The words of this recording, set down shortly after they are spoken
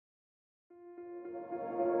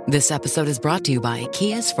This episode is brought to you by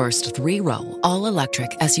Kia's first 3-row, all-electric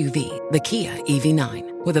SUV, the Kia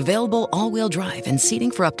EV9, with available all-wheel drive and seating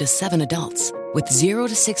for up to 7 adults, with 0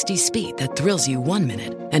 to 60 speed that thrills you 1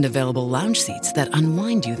 minute and available lounge seats that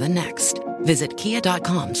unwind you the next. Visit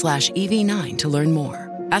kia.com/EV9 to learn more.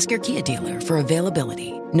 Ask your Kia dealer for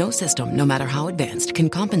availability. No system, no matter how advanced, can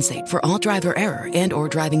compensate for all driver error and or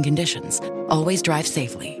driving conditions. Always drive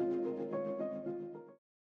safely.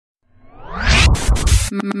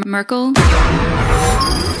 Merkel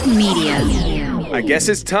Media. I guess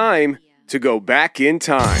it's time to go back in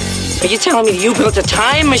time. Are you telling me you built a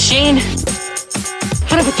time machine?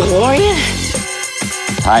 Out of a DeLorean?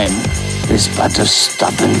 Time is but a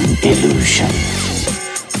stubborn illusion.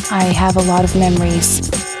 I have a lot of memories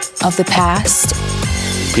of the past.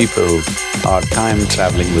 People are time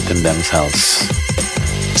traveling within themselves.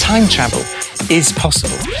 Time travel is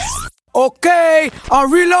possible. Okay, I'll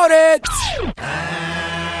reload it.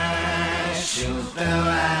 I shoot the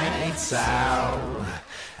lights out.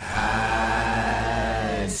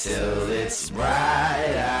 Hide till it's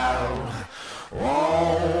bright out.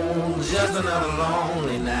 Oh, just another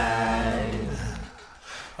lonely night.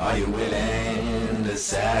 Are you willing to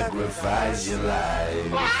sacrifice your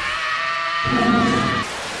life?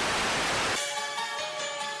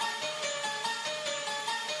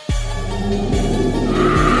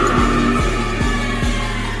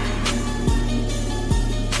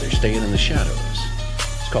 Staying in the shadows.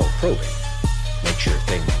 It's called probing. Make sure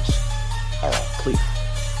things are all clear.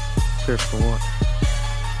 Clear for what?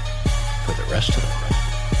 For the rest of the world.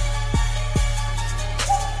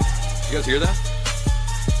 You guys hear that?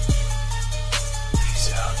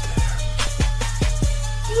 He's out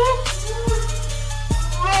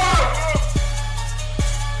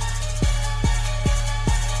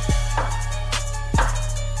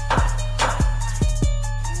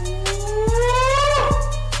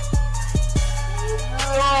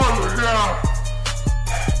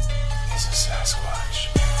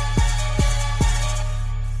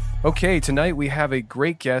Okay, tonight we have a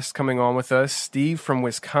great guest coming on with us, Steve from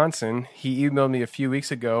Wisconsin. He emailed me a few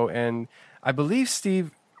weeks ago, and I believe,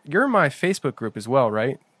 Steve, you're in my Facebook group as well,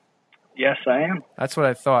 right? Yes, I am. That's what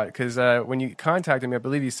I thought, because when you contacted me, I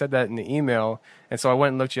believe you said that in the email, and so I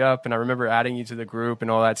went and looked you up, and I remember adding you to the group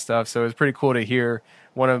and all that stuff, so it was pretty cool to hear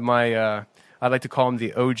one of my, I like to call them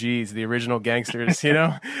the OGs, the original gangsters, you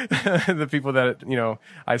know, the people that, you know,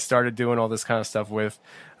 I started doing all this kind of stuff with,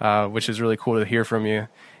 which is really cool to hear from you.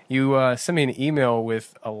 You sent me an email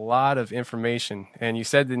with a lot of information, and you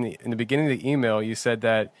said in the beginning of the email, you said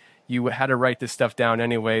that you had to write this stuff down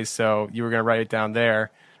anyway, so you were going to write it down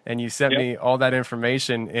there, and you sent me all that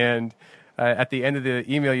information, and at the end of the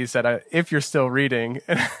email, you said, if you're still reading,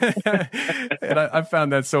 and I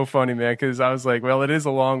found that so funny, man, because I was like, well, it is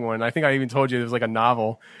a long one. I think I even told you it was like a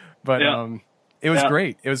novel, but it was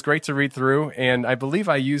great. It was great to read through, and I believe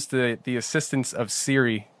I used the assistance of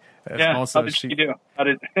Siri. Also, how did she do?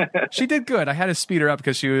 She did good. I had to speed her up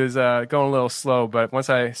because she was going a little slow, but once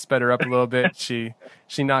I sped her up a little bit, she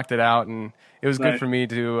knocked it out, and it was good for me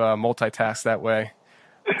to multitask that way.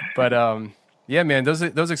 But yeah, man,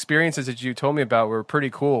 those experiences that you told me about were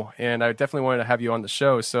pretty cool, and I definitely wanted to have you on the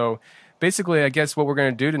show. So basically, I guess what we're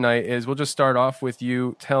going to do tonight is we'll just start off with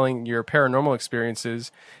you telling your paranormal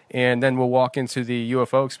experiences, and then we'll walk into the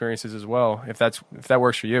UFO experiences as well, if that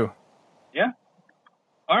works for you. Yeah.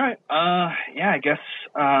 All right. I guess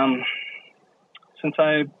since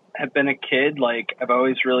I have been a kid, like I've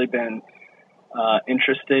always really been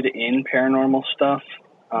interested in paranormal stuff.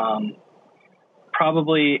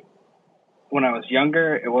 Probably when I was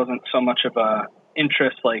younger, it wasn't so much of a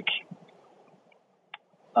interest like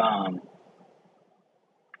a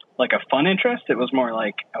fun interest. It was more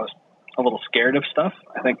like I was a little scared of stuff.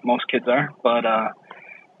 I think most kids are. But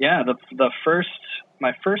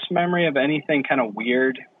my first memory of anything kind of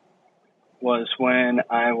weird was when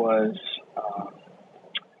I was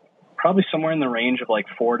probably somewhere in the range of like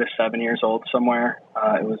 4 to 7 years old somewhere.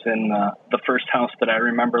 It was in the first house that I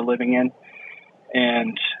remember living in.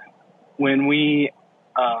 And when it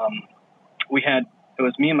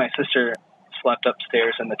was me and my sister slept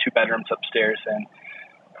upstairs in the 2 bedrooms upstairs. And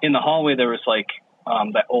in the hallway, there was like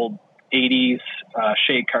that old 80s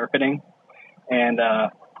shade carpeting. And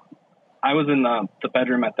I was in the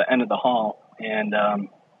bedroom at the end of the hall, and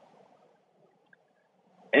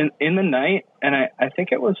in the night, and I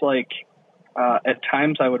think it was like at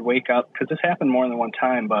times I would wake up, because this happened more than one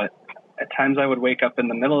time, but at times I would wake up in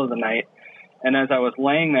the middle of the night, and as I was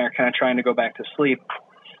laying there kind of trying to go back to sleep,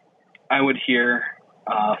 I would hear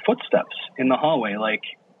footsteps in the hallway,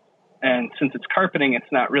 and since it's carpeting,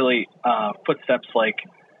 it's not really footsteps like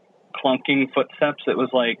clunking footsteps. It was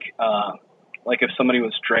like if somebody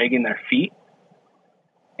was dragging their feet.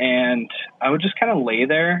 And I would just kind of lay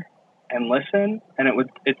there and listen, and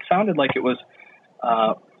it sounded like it was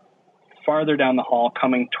farther down the hall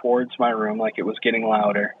coming towards my room, like it was getting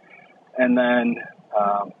louder. And then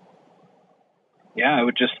I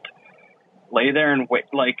would just lay there and wait,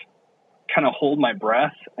 like kind of hold my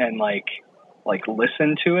breath and like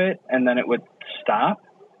listen to it, and then it would stop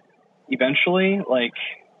eventually. Like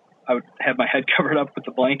I would have my head covered up with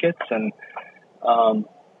the blankets, and it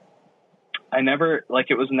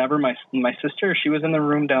was never my sister. She was in the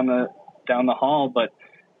room down the hall, but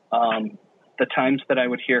the times that I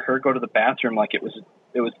would hear her go to the bathroom, like it was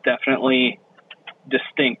definitely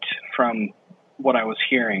distinct from what I was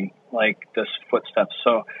hearing, like this footsteps.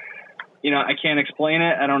 So, I can't explain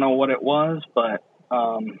it. I don't know what it was, but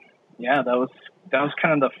that was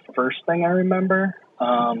kind of the first thing I remember.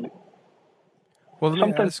 Well,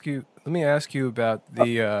 let me ask you about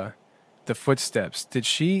the footsteps. Did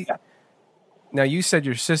she? Yeah. Now, you said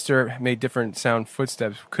your sister made different sound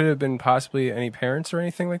footsteps. Could it have been possibly any parents or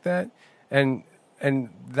anything like that? And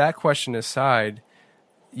that question aside,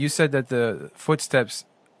 you said that the footsteps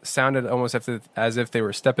sounded almost as if they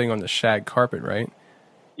were stepping on the shag carpet, right?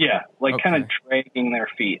 Yeah, kind of dragging their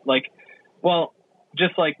feet.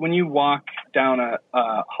 Just like when you walk down a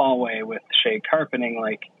hallway with shag carpeting,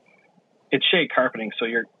 like it's shag carpeting, so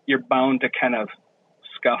you're bound to kind of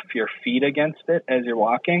scuff your feet against it as you're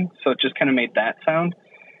walking. So it just kind of made that sound.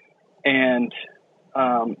 And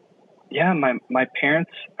my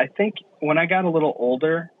parents, I think when I got a little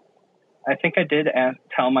older, I think I did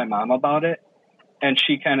tell my mom about it, and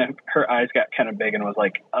she her eyes got kind of big and was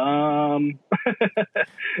like, I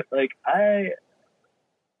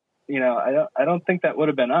don't think that would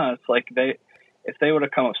have been us. Like if they would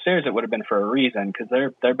have come upstairs, it would have been for a reason, because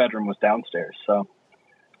their bedroom was downstairs. So,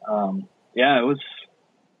 it was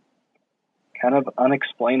kind of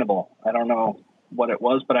unexplainable. I don't know what it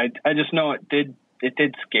was, but I just know it did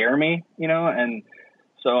scare me, and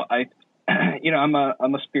so I'm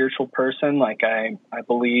a spiritual person. Like I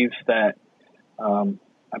believe that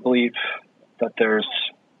there's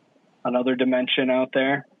another dimension out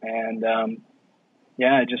there. And,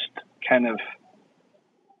 I just kind of,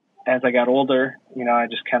 as I got older, I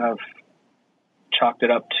just kind of chalked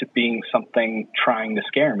it up to being something trying to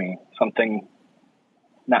scare me, something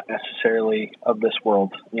not necessarily of this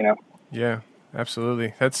world, Yeah,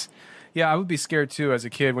 absolutely. I would be scared too as a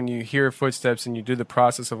kid when you hear footsteps and you do the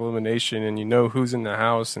process of elimination and you know who's in the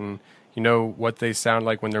house and you know what they sound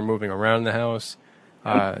like when they're moving around the house.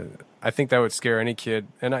 I think that would scare any kid.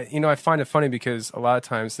 And I find it funny because a lot of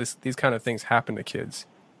times these kind of things happen to kids.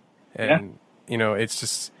 And, it's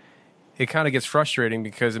just, it kind of gets frustrating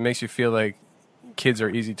because it makes you feel like kids are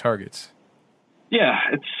easy targets. Yeah,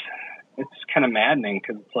 it's kind of maddening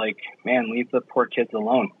because it's like, man, leave the poor kids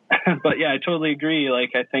alone. But yeah, I totally agree.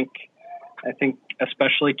 Like, I think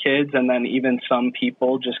especially kids, and then even some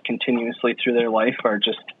people just continuously through their life are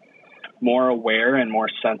just more aware and more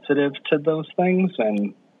sensitive to those things.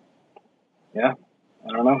 And yeah,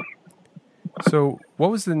 I don't know. So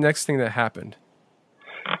what was the next thing that happened?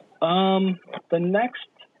 The next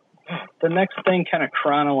thing kind of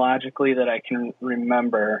chronologically that I can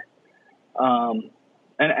remember, so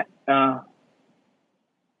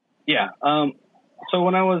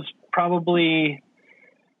when I was probably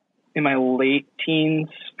in my late teens,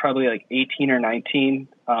 probably like 18 or 19,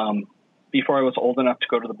 before I was old enough to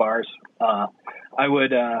go to the bars, I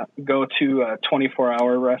would go to a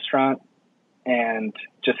 24-hour restaurant and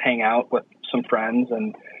just hang out with some friends,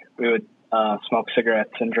 and we would smoke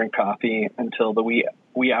cigarettes and drink coffee until the wee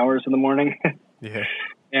hours in the morning. Yeah.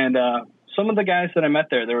 And some of the guys that I met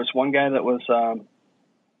there was one guy that was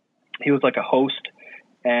he was like a host,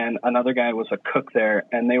 and another guy was a cook there,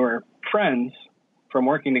 and they were friends from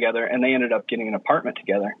working together, and they ended up getting an apartment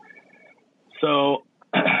together. So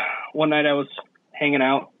one night I was hanging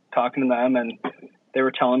out, talking to them, and they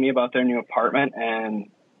were telling me about their new apartment, and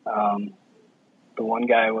the one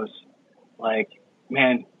guy was like,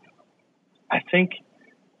 man, I think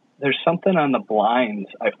there's something on the blinds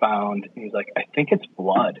I found. And he's like, I think it's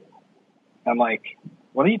blood. I'm like,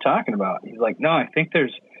 what are you talking about? He's like, no, I think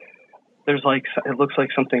there's like, it looks like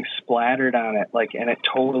something splattered on it, like, and it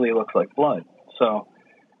totally looks like blood. So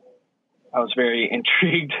I was very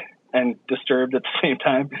intrigued and disturbed at the same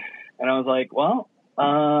time. And I was like, well,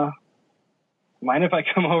 mind if I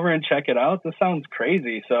come over and check it out? This sounds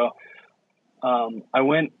crazy. So I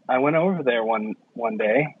went over there one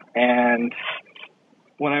day, and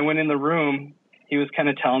when I went in the room, he was kind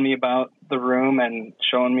of telling me about the room and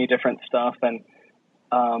showing me different stuff. And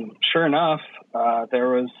sure enough, there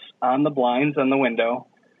was on the blinds on the window.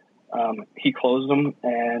 He closed them,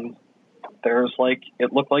 and there's like,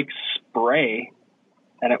 it looked like spray,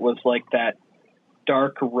 and it was like that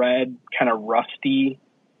dark red kind of rusty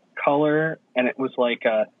color, and it was like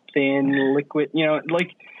a thin liquid, you know,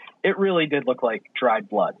 like it really did look like dried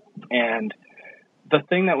blood. And the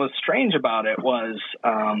thing that was strange about it was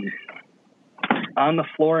on the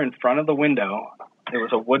floor in front of the window, there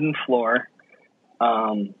was a wooden floor,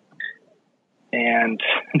 and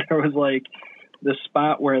there was like the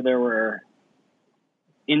spot where there were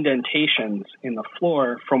indentations in the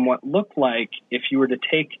floor from what looked like if you were to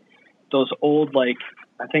take those old, like,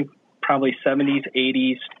 I think probably 70s,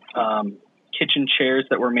 80s kitchen chairs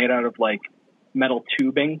that were made out of like metal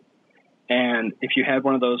tubing. And if you had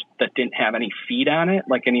one of those that didn't have any feet on it,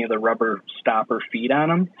 like any of the rubber stopper feet on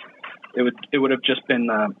them, it would have just been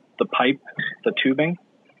the pipe, the tubing.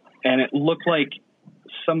 And it looked like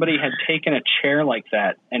somebody had taken a chair like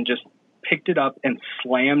that and just picked it up and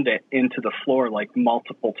slammed it into the floor like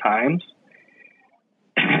multiple times.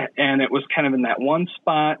 And it was kind of in that one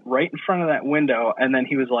spot right in front of that window. And then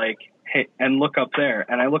he was like, hey, and look up there.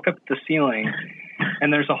 And I look up at the ceiling,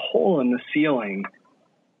 and there's a hole in the ceiling.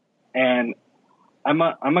 And I'm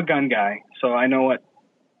a gun guy, so I know what,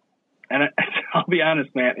 and I'll be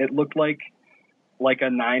honest, man, it looked like a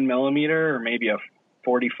 9mm or maybe a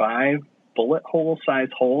 45 bullet hole size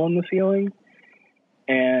hole in the ceiling.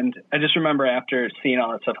 And I just remember after seeing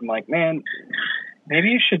all that stuff, I'm like, man, maybe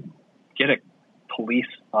you should get a police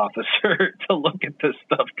officer to look at this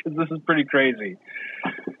stuff, because this is pretty crazy.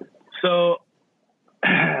 So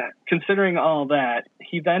considering all that,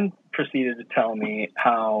 he then proceeded to tell me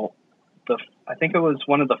how I think it was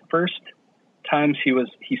one of the first times he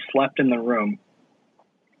slept in the room.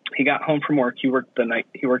 He got home from work. He worked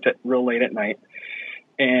at real late at night,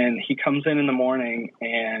 and he comes in the morning,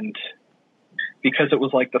 and because it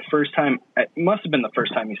was like the first time, it must have been the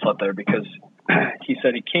first time he slept there, because he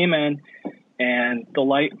said he came in and the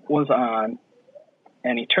light was on,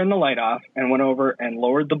 and he turned the light off and went over and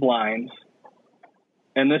lowered the blinds.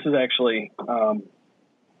 And this is actually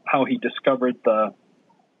how he discovered the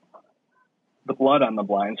blood on the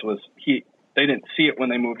blinds was they didn't see it when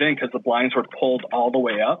they moved in because the blinds were pulled all the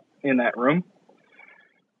way up in that room.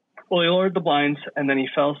 Well, he lowered the blinds, and then he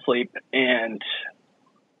fell asleep, and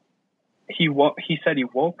he said he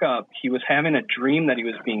woke up. He was having a dream that he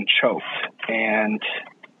was being choked, and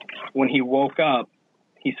when he woke up,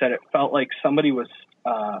 he said it felt like somebody was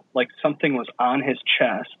like something was on his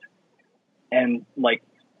chest, and like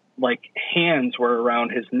hands were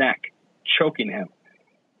around his neck choking him.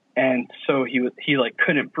 And so he like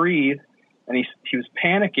couldn't breathe, and he was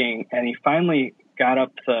panicking, and he finally got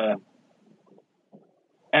up the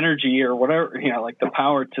energy or whatever, you know, like the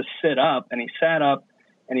power to sit up, and he sat up,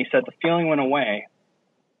 and he said the feeling went away,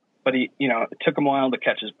 but it took him a while to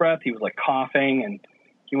catch his breath. He was like coughing, and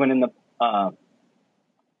he went into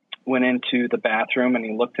the bathroom, and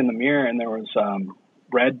he looked in the mirror, and there was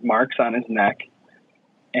red marks on his neck,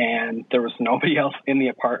 and there was nobody else in the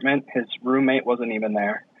apartment. His roommate wasn't even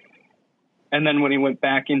there. And then when he went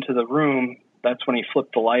back into the room, that's when he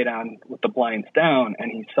flipped the light on with the blinds down,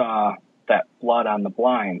 and he saw that blood on the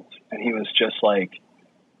blinds. And he was just like,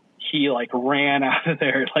 he like ran out of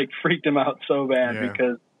there, like freaked him out so bad,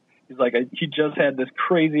 because he's like, he just had this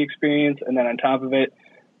crazy experience. And then on top of it,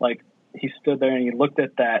 like he stood there and he looked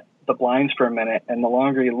at the blinds for a minute. And the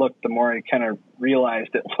longer he looked, the more he kind of realized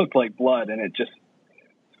it looked like blood, and it just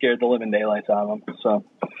scared the living daylights out of him. So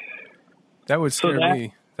that would scare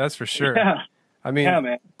me. That's for sure. Yeah. I mean,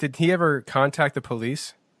 man. Did he ever contact the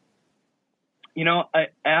police?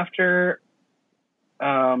 After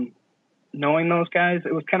knowing those guys,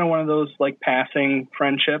 it was kind of one of those like passing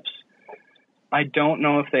friendships. I don't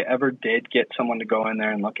know if they ever did get someone to go in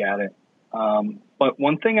there and look at it. But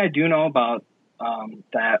one thing I do know about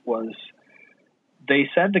that was they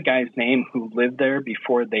said the guy's name who lived there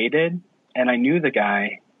before they did. And I knew the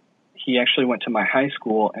guy. He actually went to my high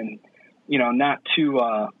school, and not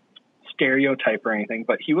to stereotype or anything,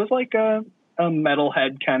 but he was like a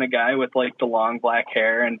metalhead kind of guy with like the long black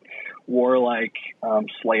hair and wore like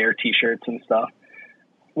Slayer t-shirts and stuff,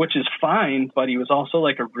 which is fine. But he was also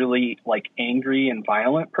like a really like angry and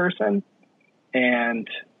violent person. And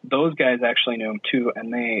those guys actually knew him too.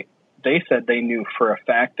 And they said they knew for a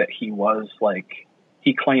fact that he was like,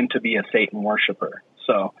 he claimed to be a Satan worshiper.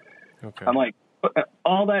 So okay. I'm like,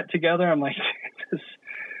 all that together, I'm like,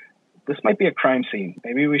 this might be a crime scene.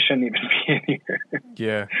 Maybe we shouldn't even be in here.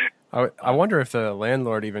 Yeah. I wonder if the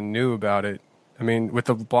landlord even knew about it. I mean, with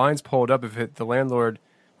the blinds pulled up, if the landlord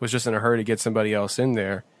was just in a hurry to get somebody else in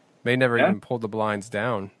there, they never even pulled the blinds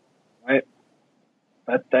down. Right.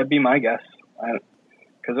 That'd be my guess.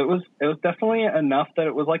 Because it was definitely enough that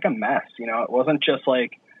it was like a mess. You know, it wasn't just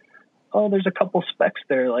like, oh, there's a couple specks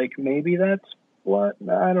there. Like maybe that's what,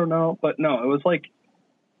 I don't know. But no, it was like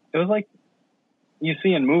you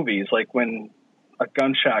see in movies, like when a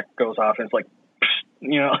gunshot goes off and it's like,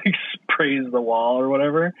 you know, like sprays the wall or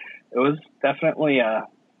whatever. It was definitely a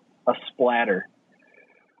splatter.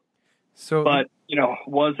 So, but you know,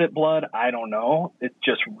 was it blood? I don't know. It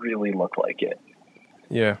just really looked like it.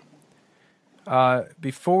 Yeah.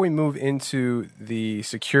 Before we move into the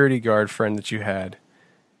security guard friend that you had,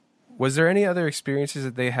 was there any other experiences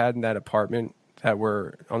that they had in that apartment that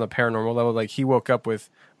were on the paranormal level? Like he woke up with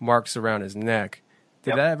marks around his neck.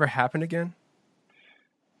 Did that ever happen again?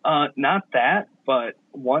 Not that, but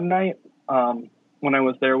one night when I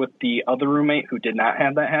was there with the other roommate who did not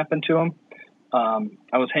have that happen to him,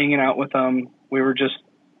 I was hanging out with him. We were just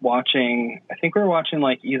watching, I think we were watching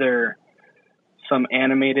like either some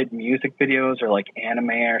animated music videos or like anime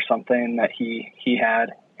or something that he had.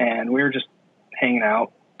 And we were just hanging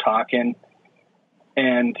out, talking.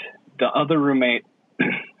 And the other roommate,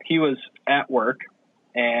 he was at work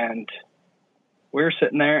and we were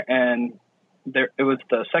sitting there and it was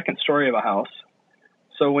the second story of a house.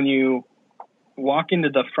 So when you walk into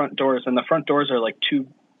the front doors, and the front doors are like two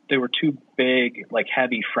big, like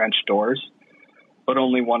heavy French doors, but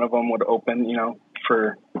only one of them would open, you know,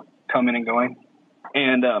 for coming and going.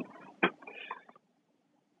 And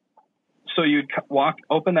so you'd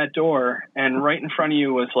open that door, and right in front of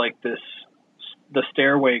you was like the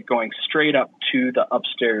stairway going straight up to the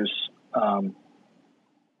upstairs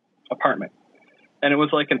apartment. And it was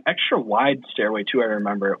like an extra wide stairway too. I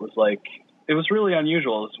remember it was really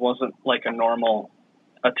unusual. It wasn't like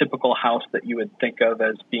a typical house that you would think of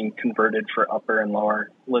as being converted for upper and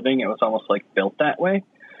lower living. It was almost like built that way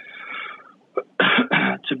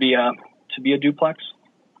to be a duplex,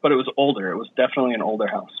 but it was older. It was definitely an older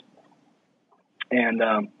house. And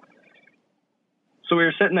so we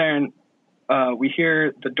were sitting there and we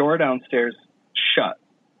hear the door downstairs shut.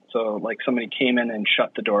 So like somebody came in and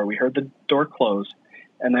shut the door. We heard the door close,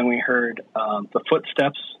 and then we heard the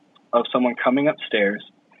footsteps of someone coming upstairs,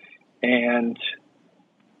 and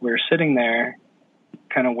we were sitting there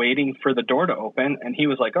kind of waiting for the door to open. And he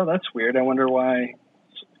was like, oh, that's weird. I wonder why.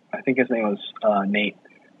 I think his name was Nate.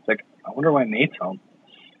 It's like, I wonder why Nate's home.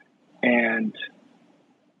 And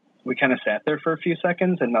we kind of sat there for a few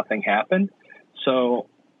seconds and nothing happened. So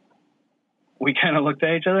we kind of looked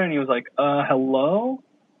at each other and he was like, hello?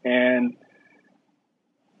 And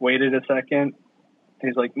waited a second.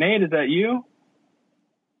 He's like, Nate, is that you?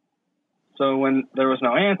 So when there was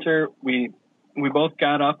no answer, we both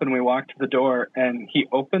got up and we walked to the door, and he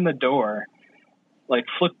opened the door, like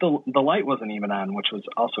flipped the light wasn't even on, which was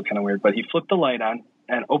also kind of weird, but he flipped the light on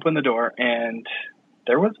and opened the door, and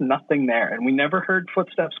there was nothing there. And we never heard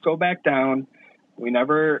footsteps go back down. We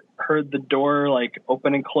never heard the door like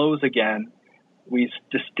open and close again. We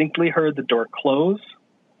distinctly heard the door close,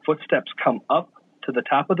 footsteps come up to the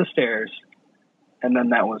top of the stairs, and then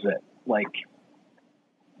that was it. Like,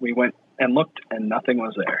 we went and looked and nothing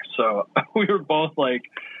was there. So we were both like,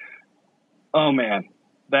 oh man,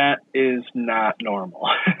 that is not normal.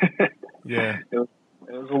 Yeah. It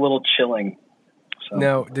was a little chilling. So.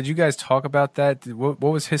 Now, did you guys talk about that? What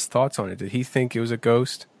was his thoughts on it? Did he think it was a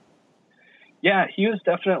ghost? Yeah, he was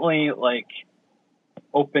definitely like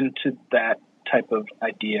open to that type of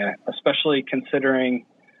idea, especially considering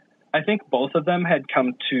I think both of them had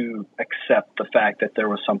come to accept the fact that there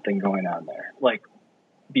was something going on there. Like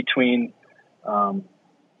between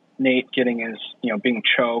Nate getting his, being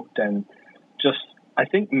choked, and just, I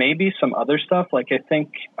think maybe some other stuff. Like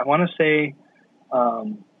I want to say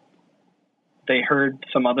they heard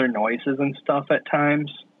some other noises and stuff at times.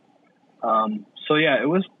 So yeah, it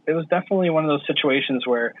was definitely one of those situations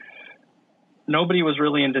where nobody was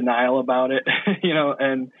really in denial about it,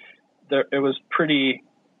 and it was pretty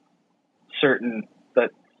certain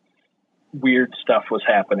that weird stuff was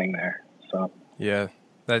happening there. So yeah,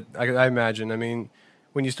 that I imagine. I mean,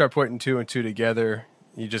 when you start putting two and two together,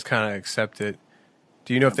 you just kind of accept it.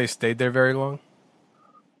 Do you know if they stayed there very long?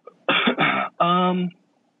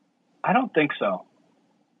 I don't think so.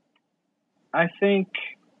 I think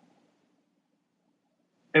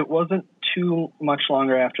it wasn't too much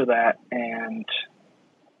longer after that, and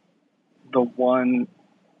the one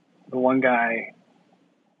guy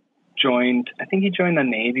joined, I think he joined the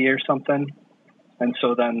Navy or something, and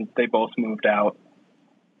so then they both moved out.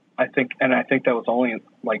 I think that was only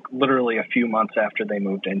like literally a few months after they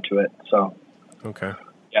moved into it. So okay,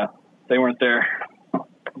 yeah, they weren't there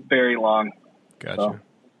very long. Gotcha. So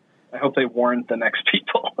I hope they warned the next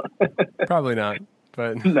people. Probably not.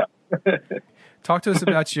 But No. talk to us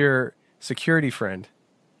about your security friend.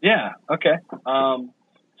 Yeah. Okay.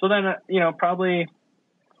 So then, probably, it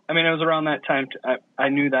was around that time. I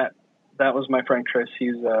knew that was my friend Chris.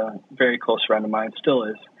 He's a very close friend of mine, still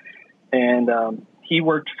is. And he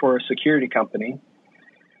worked for a security company.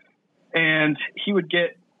 And he would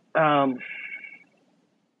get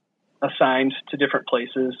assigned to different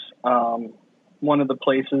places. One of the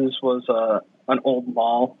places was an old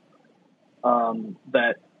mall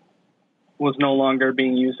that was no longer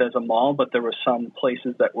being used as a mall, but there were some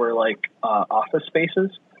places that were like office spaces.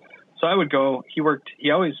 So I would go. He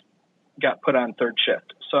always got put on third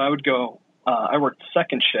shift. So I would go. I worked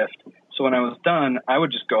second shift. So when I was done, I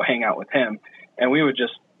would just go hang out with him, and we would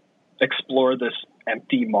just explore this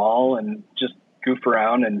empty mall and just goof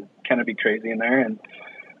around and kind of be crazy in there. And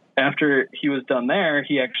after he was done there,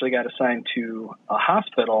 he actually got assigned to a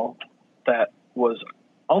hospital that was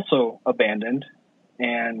also abandoned.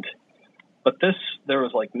 But there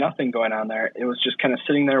was like nothing going on there. It was just kind of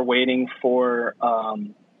sitting there waiting for,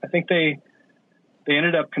 I think they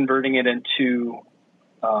ended up converting it into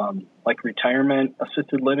like retirement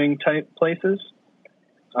assisted living type places.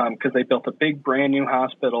 Because they built a big brand new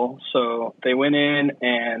hospital. So they went in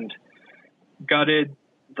and gutted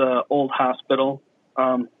the old hospital.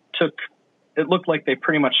 It looked like they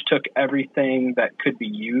pretty much took everything that could be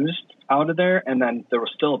used out of there. And then there was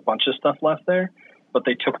still a bunch of stuff left there, but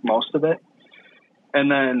they took most of it. And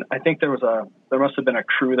then I think there must have been a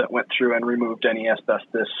crew that went through and removed any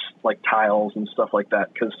asbestos, like tiles and stuff like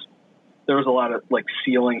that. Cause there was a lot of like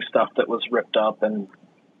ceiling stuff that was ripped up and,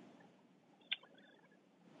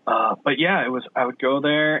 but yeah, I would go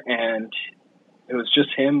there and it was just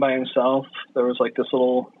him by himself. There was like this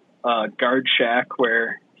little, guard shack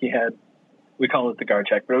where we call it the guard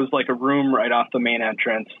shack, but it was like a room right off the main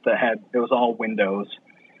entrance it was all windows.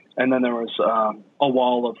 And then there was, a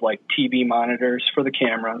wall of like TV monitors for the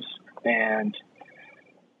cameras, and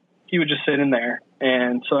he would just sit in there.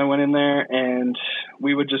 And so I went in there and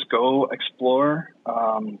we would just go explore,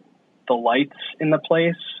 the lights in the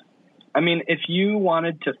place. I mean, if you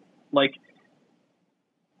wanted to, like,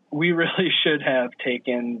 we really should have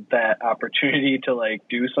taken that opportunity to, like,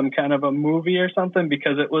 do some kind of a movie or something,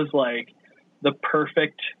 because it was, like, the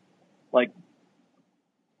perfect, like,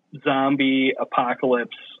 zombie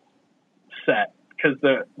apocalypse set. Because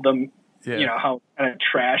you know, how kind of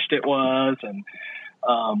trashed it was. And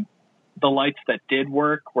the lights that did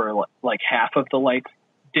work were, like, half of the lights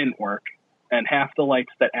didn't work. And half the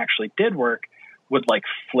lights that actually did work would, like,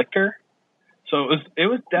 flicker. So it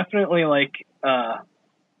was definitely like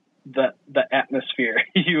the atmosphere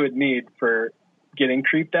you would need for getting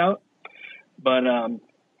creeped out. But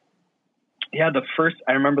yeah,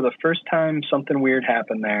 I remember the first time something weird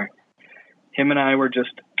happened there. Him and I were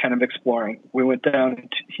just kind of exploring. We went down.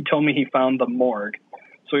 He told me he found the morgue,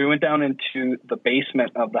 so we went down into the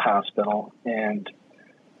basement of the hospital. And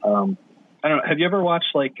I don't know. Have you ever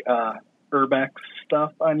watched like urbex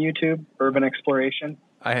stuff on YouTube? Urban exploration.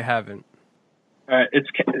 I haven't. It's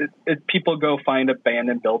people go find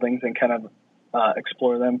abandoned buildings and kind of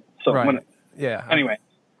explore them. So right. Anyway,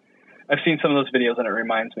 I've seen some of those videos and it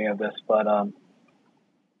reminds me of this. But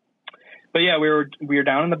yeah, we were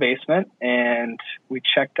down in the basement and we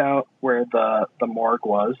checked out where the morgue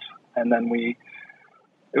was, and then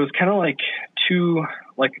it was kind of like two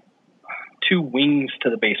wings to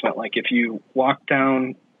the basement. Like if you walk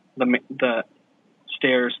down the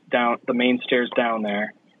stairs down, the main stairs down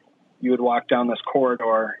there, you would walk down this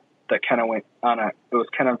corridor that kind of went it was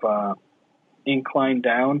kind of inclined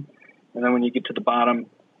down. And then when you get to the bottom,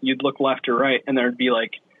 you'd look left or right, and there'd be like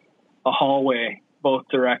a hallway, both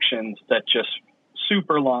directions, that just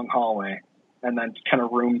super long hallway, and then kind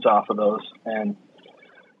of rooms off of those. And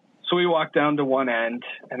so we walked down to one end,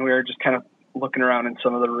 and we were just kind of looking around in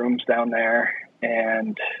some of the rooms down there.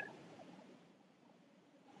 And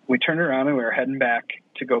we turned around and we were heading back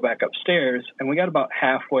to go back upstairs, and we got about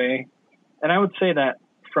halfway. And I would say that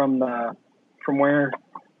from where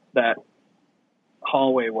that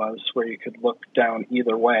hallway was, where you could look down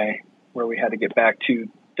either way, where we had to get back to,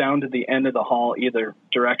 down to the end of the hall, either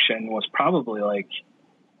direction, was probably like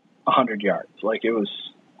 100 yards. Like they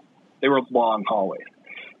were long hallways.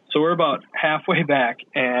 So we're about halfway back,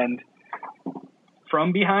 and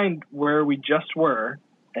from behind where we just were,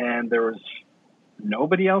 and there was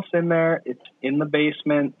nobody else in there. It's in the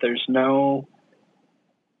basement. There's no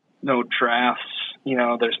drafts,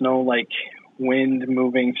 there's no like wind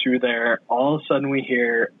moving through there. All of a sudden we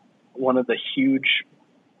hear one of the huge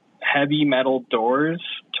heavy metal doors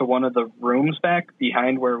to one of the rooms back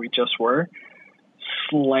behind where we just were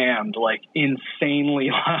slammed like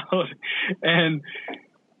insanely loud. And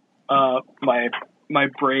my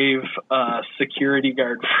brave security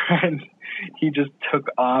guard friend, he just took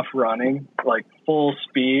off running like full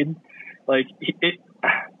speed. Like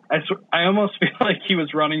I almost feel like he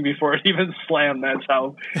was running before it even slammed. That's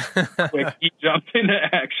how quick he jumped into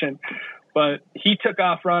action. But he took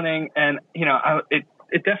off running, and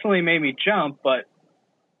it definitely made me jump. But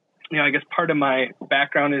I guess part of my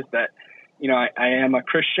background is that I am a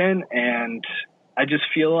Christian, and I just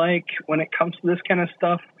feel like when it comes to this kind of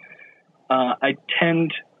stuff, I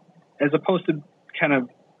tend, as opposed to kind of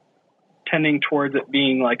tending towards it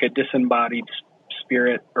being like a disembodied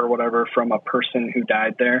spirit or whatever from a person who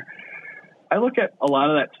died there, I look at a lot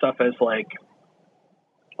of that stuff as like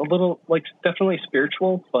a little, like, definitely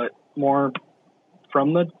spiritual, but more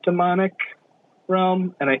from the demonic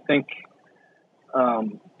realm. And I think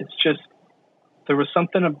it's just, there was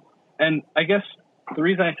something, and I guess the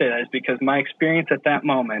reason I say that is because my experience at that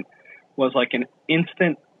moment was like an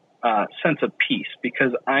instant sense of peace,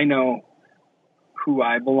 because I know who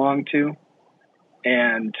I belong to.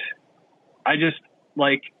 And I just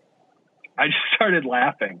started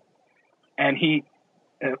laughing. And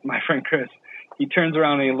my friend Chris, he turns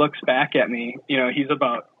around and he looks back at me. He's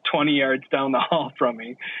about 20 yards down the hall from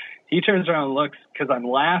me. He turns around and looks because I'm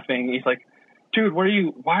laughing. He's like, dude, why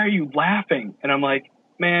are you laughing? And I'm like,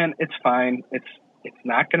 man, it's fine. It's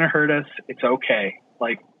not going to hurt us. It's okay.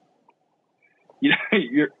 Like,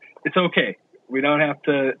 it's okay. We don't have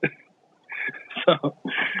to. So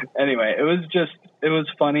anyway, it was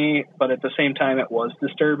funny, but at the same time, it was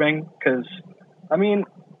disturbing because,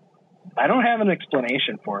 I don't have an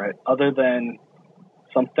explanation for it other than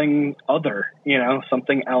something else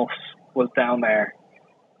was down there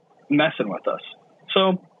messing with us.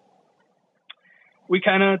 So we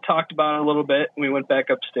kind of talked about it a little bit. We went back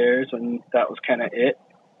upstairs, and that was kind of it.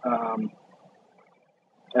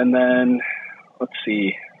 And then, let's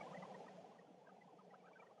see.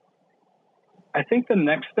 I think the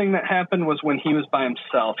next thing that happened was when he was by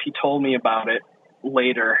himself. He told me about it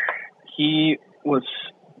later. He was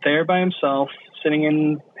there by himself, sitting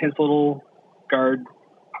in his little guard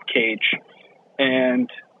cage, and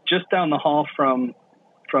just down the hall from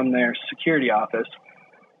their security office,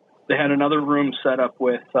 they had another room set up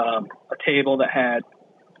with a table that had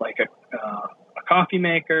like a coffee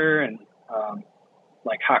maker and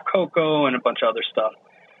like hot cocoa and a bunch of other stuff.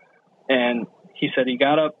 And he said he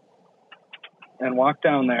got up and walked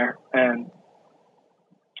down there, and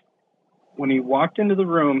when he walked into the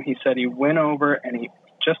room, he said he went over, and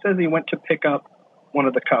just as he went to pick up one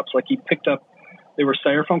of the cups, like they were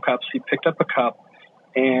styrofoam cups, he picked up a cup,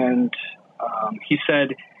 and he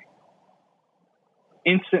said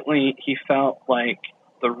instantly he felt like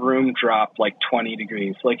the room dropped like 20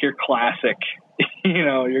 degrees, like your classic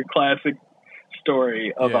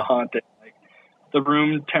story of a haunted. Like, the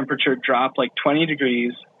room temperature dropped like 20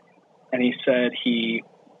 degrees, and he said it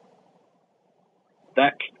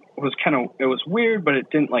was weird, but it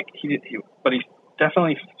didn't but he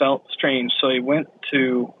definitely felt strange. So he went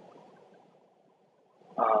to,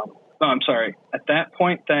 at that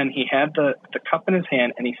point, then he had the cup in his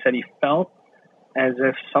hand, and he said he felt as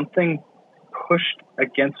if something pushed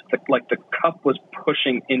against the cup was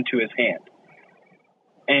pushing into his hand.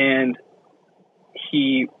 And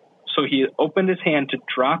he opened his hand to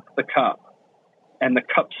drop the cup, and the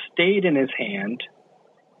cup stayed in his hand.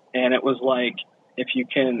 And it was like, if you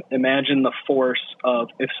can imagine the force of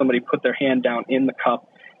if somebody put their hand down in the cup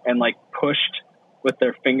and like pushed with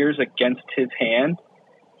their fingers against his hand,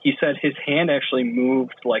 he said his hand actually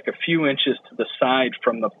moved like a few inches to the side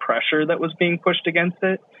from the pressure that was being pushed against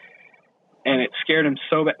it. And it scared him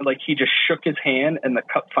so bad, like he just shook his hand, and the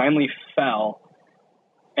cup finally fell,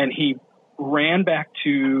 and he ran back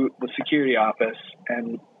to the security office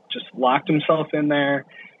and just locked himself in there.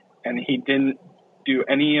 And he didn't do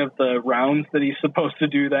any of the rounds that he's supposed to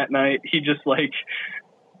do that night. He was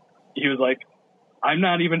like, I'm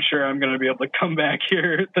not even sure I'm going to be able to come back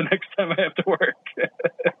here the next time I have to work.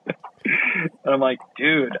 And I'm like,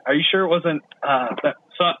 dude, are you sure it wasn't that?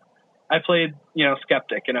 So I played,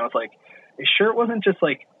 skeptic, and I was like, are you sure it wasn't just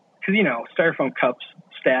like, because, styrofoam cups,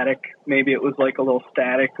 static, maybe it was like a little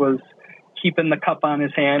static was keeping the cup on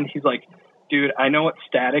his hand. He's like, dude, I know what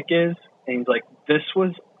static is. And he's like, this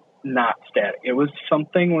was not static. It was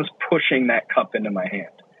something was pushing that cup into my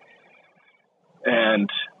hand.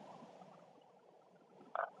 And,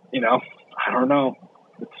 I don't know.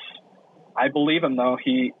 I believe him though.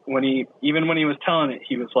 When he was telling it,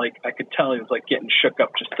 he was like, I could tell he was like getting shook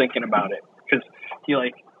up just thinking about it. Cause he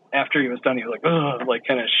after he was done, he was like, ugh, like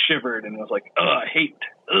kind of shivered and was like, ugh, I hate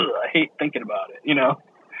I hate thinking about it, you know?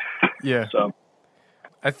 Yeah. So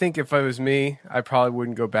I think if it was me, I probably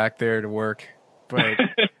wouldn't go back there to work. But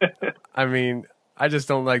I mean, I just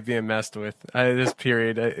don't like being messed with. This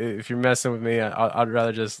period, if you're messing with me, I'd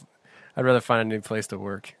rather find a new place to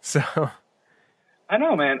work. So I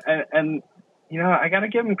know, man, and you know, I got to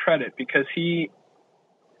give him credit because he,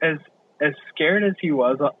 as scared as he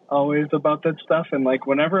was always about that stuff, and like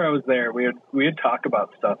whenever I was there, we'd talk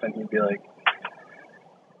about stuff, and he'd be like,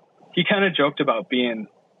 he kind of joked about being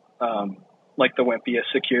like the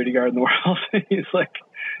wimpiest security guard in the world. He's like,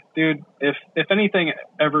 dude, if anything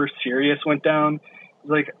ever serious went down,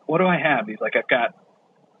 he's like, what do I have? He's like, I've got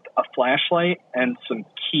a flashlight and some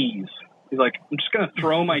keys. He's like, I'm just going to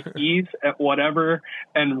throw my keys at whatever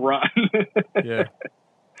and run. Yeah.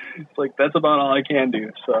 It's like, that's about all I can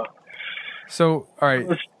do. So, all right,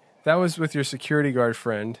 that was with your security guard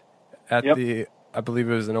friend at the, I believe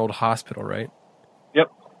it was an old hospital, right?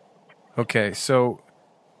 Yep. Okay, so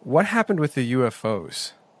what happened with the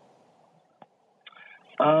UFOs?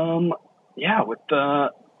 Yeah, with the,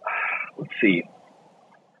 let's see.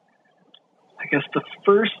 I guess the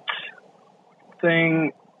first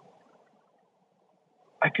thing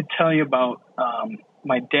I could tell you about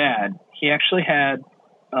my dad, he actually had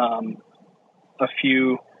a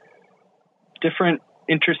few different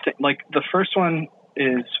interesting, like the first one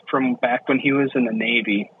is from back when he was in the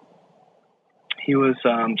Navy. He was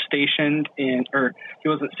stationed in, or he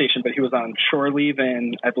wasn't stationed, but he was on shore leave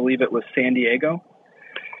in, I believe it was San Diego.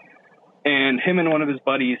 And him and one of his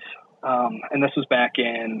buddies, and this was back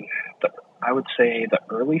in, I would say the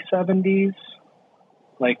early 70s.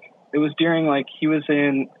 Like it was during, like he was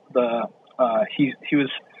in the, he was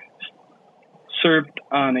served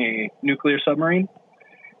on a nuclear submarine,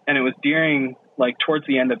 and it was during, like towards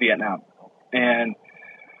the end of Vietnam. And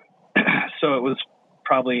so it was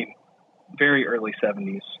probably very early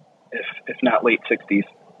 70s, if not late 60s.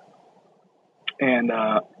 And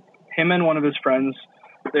him and one of his friends,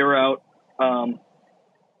 they were out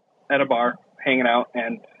at a bar hanging out,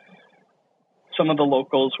 and some of the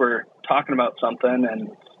locals were talking about something, and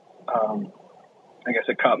I guess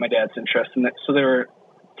it caught my dad's interest in it. So they were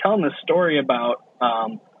telling this story about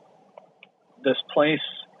this place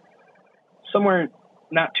somewhere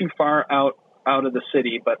not too far out of the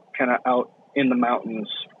city, but kind of out in the mountains.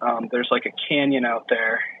 There's like a canyon out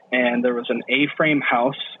there, and there was an A-frame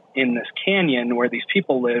house in this canyon where these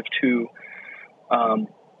people lived who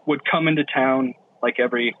would come into town like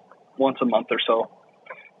every once a month or so.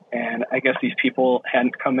 And I guess these people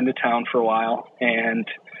hadn't come into town for a while, and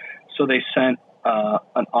so they sent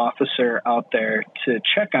an officer out there to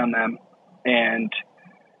check on them. And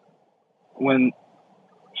when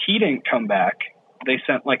he didn't come back, they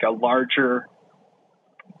sent like a larger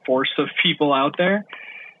force of people out there.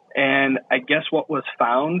 And I guess what was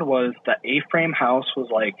found was the A-frame house was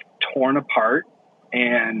like torn apart,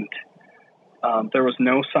 and there was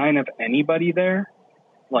no sign of anybody there.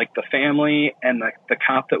 Like the family and the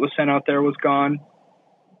cop that was sent out there was gone.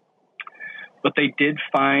 But they did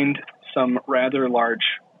find some rather large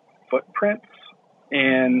footprints,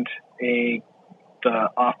 and the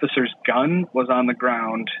officer's gun was on the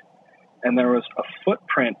ground, and there was a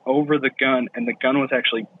footprint over the gun, and the gun was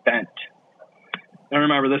actually bent. Now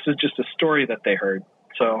remember, this is just a story that they heard.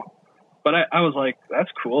 So, but I was like, that's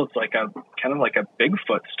cool. It's like a kind of like a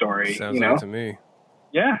Bigfoot story. Sounds you know? like to me.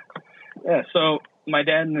 Yeah. Yeah. So my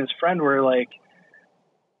dad and his friend were like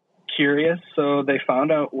curious. So they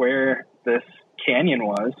found out where this canyon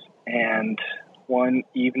was. And one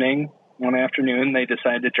afternoon, they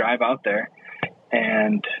decided to drive out there.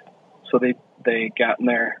 And so they got in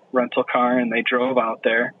their rental car and they drove out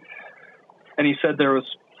there. And he said it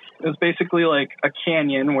was basically like a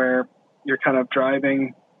canyon where you're kind of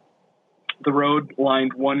driving, the road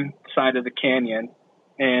lined one side of the canyon,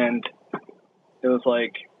 and it was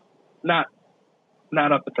like not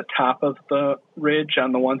up at the top of the ridge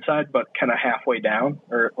on the one side, but kind of halfway down,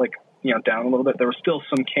 or like, you know, down a little bit. There was still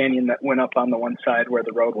some canyon that went up on the one side where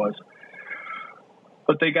the road was.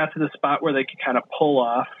 But they got to the spot where they could kind of pull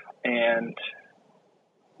off, and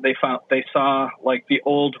they saw like the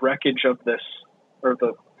old wreckage of this, or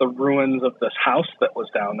the ruins of this house that was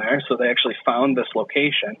down there. So they actually found this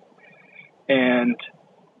location, and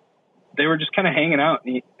they were just kind of hanging out.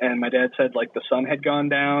 And my dad said like the sun had gone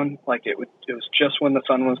down, like it was just when the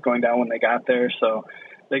sun was going down when they got there. So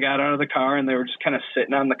they got out of the car and they were just kind of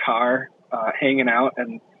sitting on the car, hanging out.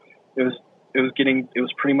 And it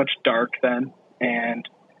was pretty much dark then. And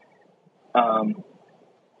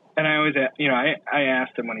I always, you know, I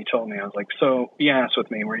asked him when he told me, I was like, so be honest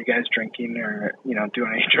with me, were you guys drinking or, you know,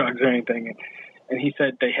 doing any drugs or anything? And he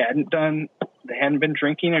said they hadn't done they hadn't been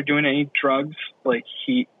drinking or doing any drugs, but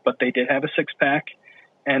they did have a 6-pack,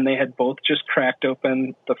 and they had both just cracked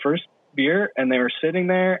open the first beer, and they were sitting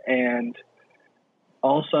there, and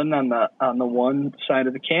all of a sudden on the one side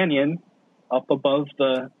of the canyon, up above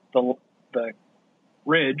the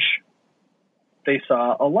ridge, they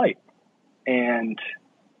saw a light, and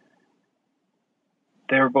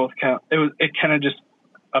they were both it kind of just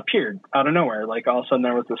appeared out of nowhere. Like all of a sudden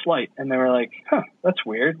there was this light, and they were like, huh, that's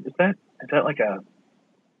weird. Is that like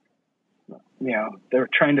they were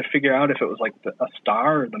trying to figure out if it was like a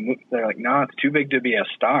star or the moon. They're like, no, it's too big to be a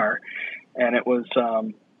star. And it was,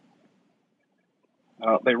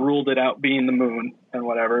 they ruled it out being the moon and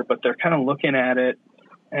whatever, but they're kind of looking at it.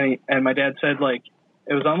 And my dad said, like,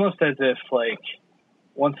 it was almost as if, like,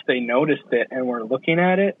 once they noticed it and were looking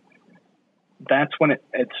at it, that's when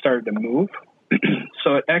it started to move.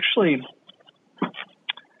 So it actually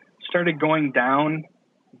started going down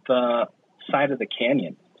the side of the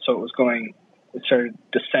canyon. So it started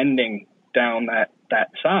descending down that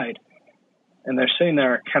side. And they're sitting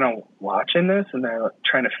there kind of watching this, and they're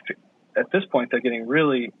trying to, at this point, they're getting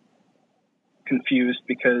really confused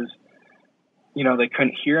because, they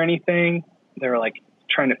couldn't hear anything. They were like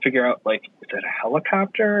trying to figure out, like, is that a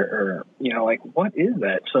helicopter or, like, what is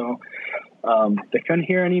that? So they couldn't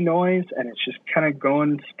hear any noise, and it's just kind of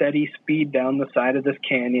going steady speed down the side of this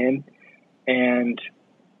canyon. And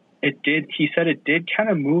he said it did kind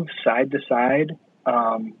of move side to side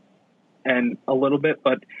and a little bit,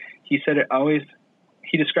 but he said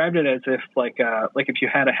he described it as if like if you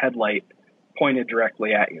had a headlight pointed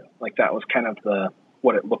directly at you, like that was kind of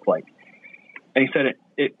what it looked like. And he said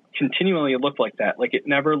it continually looked like that. Like it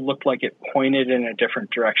never looked like it pointed in a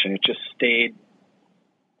different direction. It just stayed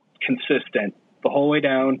consistent the whole way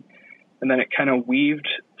down. And then it kind of weaved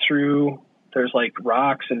through, there's like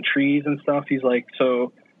rocks and trees and stuff. He's like,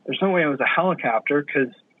 so there's no way it was a helicopter,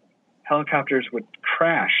 because helicopters would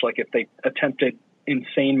crash, like if they attempted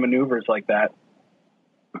insane maneuvers like that.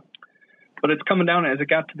 But it's coming down. As it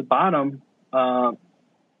got to the bottom,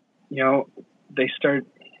 they started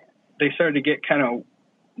to get kind of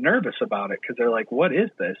nervous about it, because they're like, what is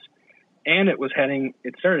this? And it was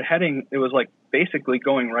like basically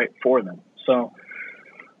going right for them. So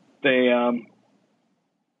they,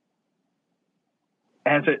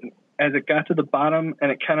 as it got to the bottom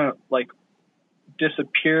and it kind of like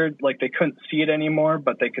disappeared, like they couldn't see it anymore,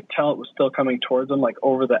 but they could tell it was still coming towards them, like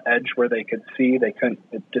over the edge where they could see,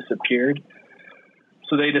 it disappeared.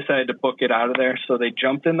 So they decided to book it out of there. So they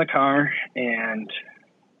jumped in the car and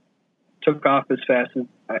took off as fast as,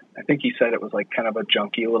 I think he said it was like kind of a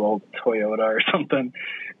junky little Toyota or something.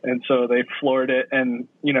 And so they floored it, and,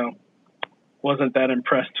 wasn't that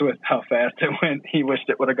impressed with how fast it went. He wished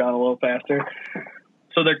it would have gone a little faster.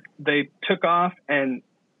 So they took off, and,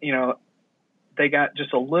 they got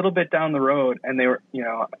just a little bit down the road, and they were,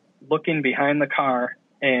 looking behind the car,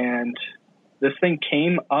 and this thing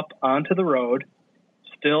came up onto the road,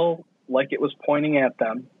 still like it was pointing at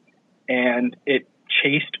them, and it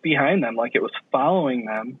chased behind them like it was following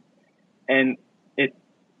them. And it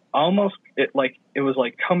was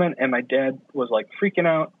like coming, and my dad was like freaking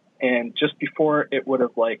out. And just before it would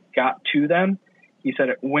have like got to them, he said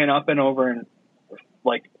it went up and over and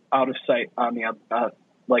like out of sight on the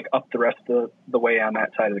like up the rest of the way on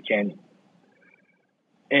that side of the canyon.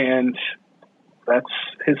 And that's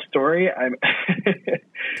his story.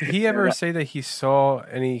 Did he ever say that he saw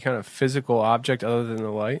any kind of physical object other than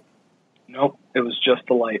the light? Nope, it was just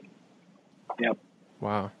the light. Yep.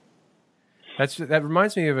 Wow. That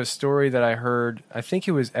reminds me of a story that I heard. I think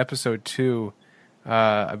it was episode 2.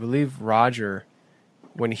 I believe Roger,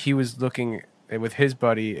 when he was looking with his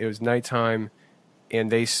buddy, it was nighttime,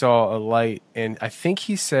 and they saw a light. And I think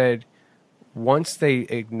he said once they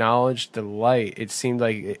acknowledged the light, it seemed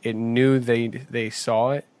like it knew they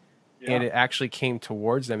saw it, and it actually came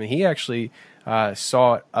towards them. And he actually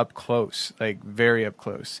saw it up close, like very up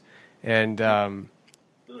close. And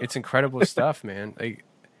it's incredible stuff, man. Like,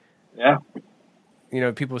 yeah.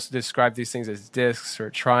 People describe these things as discs or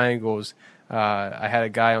triangles. I had a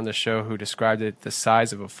guy on the show who described it the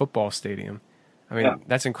size of a football stadium. I mean,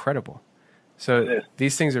 that's incredible. So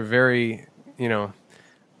these things are very,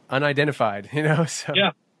 unidentified, So.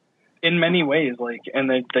 Yeah, in many ways, and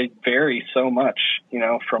they vary so much,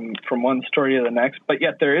 from one story to the next. But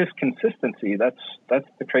yet there is consistency. That's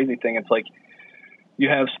the crazy thing. It's like you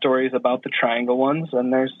have stories about the triangle ones,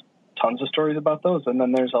 and there's tons of stories about those, and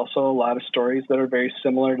then there's also a lot of stories that are very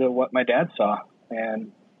similar to what my dad saw.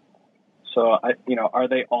 And so are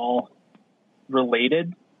they all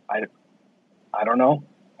related? I don't know.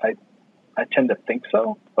 I tend to think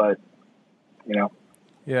so, but yeah.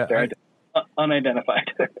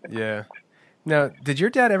 unidentified. Yeah. Now, did your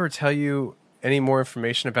dad ever tell you any more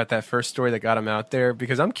information about that first story that got him out there?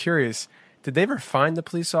 Because I'm curious, did they ever find the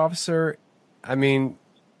police officer? I mean...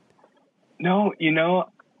 No,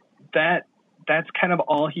 that's kind of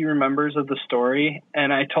all he remembers of the story.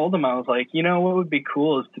 And I told him, I was like, what would be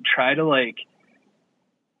cool is to try to like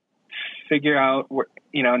figure out where,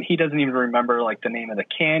 and he doesn't even remember like the name of the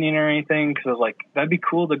canyon or anything. Cause I was like, that'd be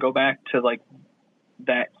cool to go back to like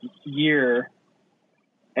that year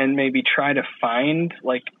and maybe try to find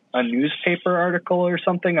like a newspaper article or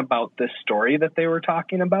something about this story that they were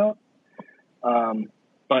talking about.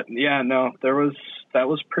 But yeah, no, that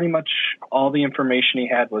was pretty much all the information he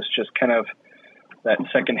had, was just kind of that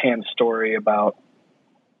secondhand story about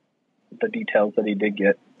the details that he did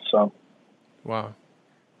get. So, wow,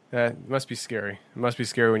 that must be scary. It must be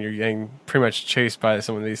scary when you're getting pretty much chased by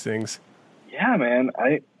some of these things. Yeah, man,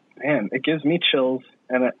 it gives me chills,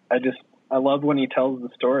 and I love when he tells the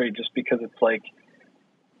story, just because it's like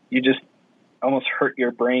you just almost hurt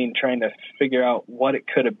your brain trying to figure out what it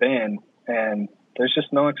could have been, and there's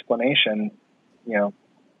just no explanation,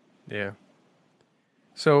 Yeah.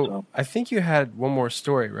 So I think you had one more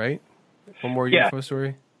story, right? One more UFO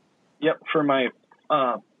story? Yep. For my,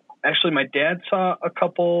 actually my dad saw a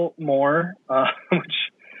couple more,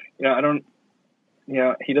 which,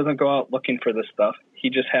 he doesn't go out looking for this stuff. He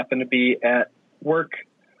just happened to be at work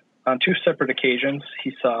on two separate occasions.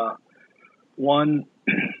 He saw one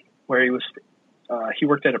where he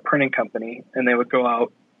worked at a printing company, and they would go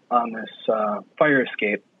out on this fire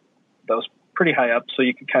escape that was pretty high up, so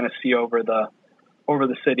you could kind of see over the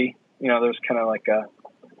city. There's kind of like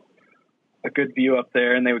a good view up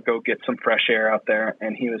there, and they would go get some fresh air out there.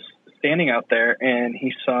 And he was standing out there, and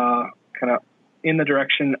he saw kind of in the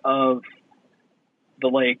direction of the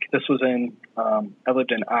lake. This was I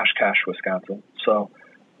lived in Oshkosh, Wisconsin. So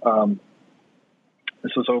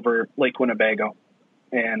this was over Lake Winnebago.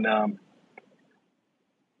 And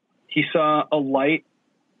he saw a light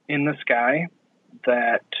in the sky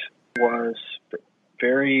that was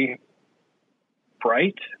very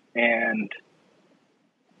bright, and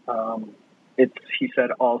he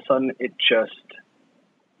said all of a sudden it just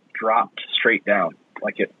dropped straight down,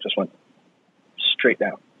 like it just went straight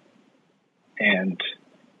down, and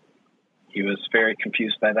he was very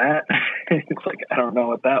confused by that. It's like, I don't know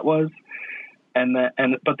what that was,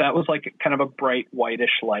 but that was like kind of a bright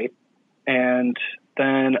whitish light. And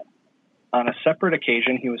then on a separate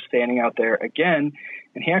occasion, he was standing out there again,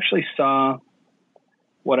 and he actually saw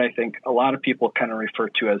what I think a lot of people kind of refer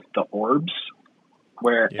to as the orbs,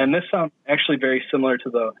 and this sounds actually very similar to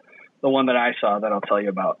the one that I saw that I'll tell you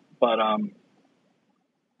about. But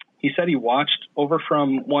he said he watched over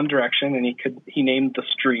from one direction, and he named the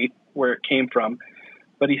street where it came from.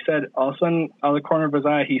 But he said all of a sudden, out of the corner of his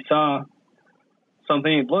eye, he saw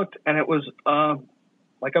something. He looked, and it was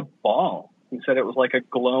like a ball. He said it was like a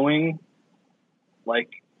glowing, like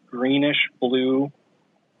greenish blue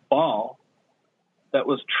ball that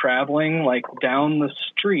was traveling like down the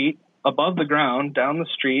street, above the ground, down the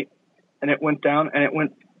street, and it went down, and it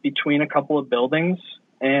went between a couple of buildings,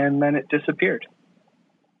 and then it disappeared.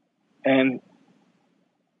 And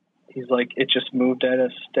he's like, it just moved at a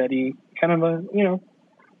steady, kind of a,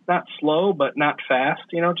 not slow, but not fast,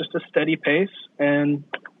 just a steady pace, and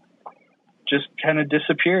just kind of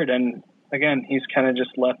disappeared. And again, he's kind of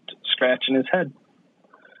just left scratching his head.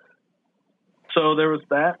 So there was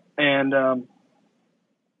that. And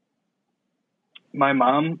my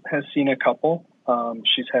mom has seen a couple.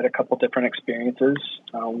 She's had a couple different experiences.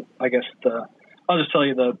 I guess I'll just tell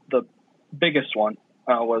you the biggest one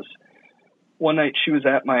was one night she was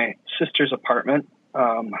at my sister's apartment.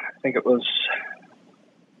 I think it was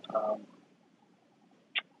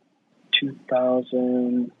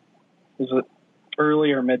 2000. Was it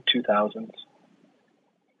early or mid 2000s?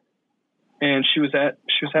 And she was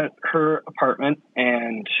at her apartment,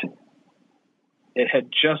 and it had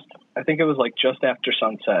I think it was like just after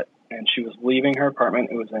sunset, and she was leaving her apartment.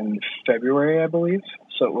 It was in February, I believe.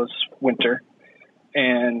 So it was winter.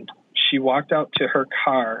 And she walked out to her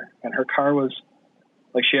car, and her car was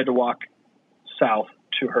like, she had to walk south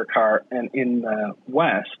to her car, and in the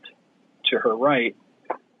west to her right,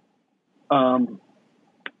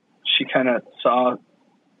 she kind of saw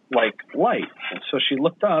like light. And so she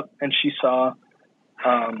looked up, and she saw,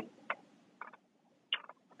 I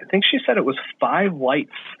think she said it was 5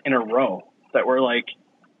 lights in a row that were like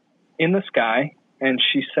in the sky. And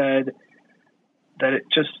she said that it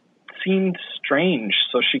just seemed strange.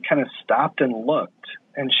 So she kind of stopped and looked,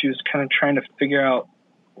 and she was kind of trying to figure out,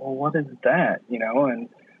 well, what is that? And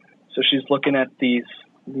so she's looking at these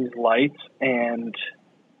lights, and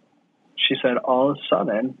she said all of a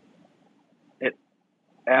sudden,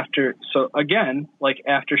 after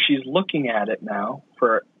she's looking at it now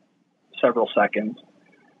for several seconds,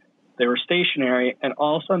 they were stationary, and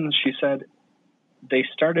all of a sudden she said they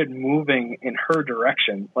started moving in her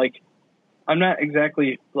direction. Like, I'm not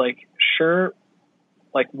exactly like sure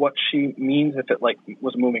like what she means, if it like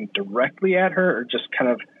was moving directly at her or just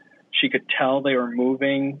kind of she could tell they were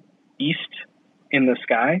moving east in the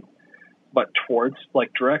sky, but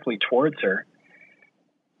directly towards her.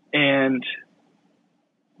 And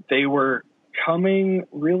they were coming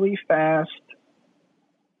really fast,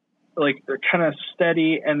 like they're kind of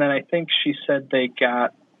steady. And then I think she said they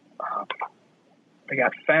got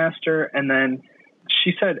faster. And then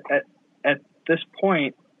she said at this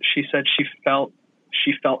point, she said she felt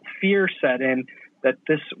fear set in that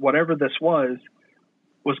whatever this was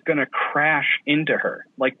going to crash into her.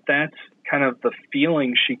 Like, that's kind of the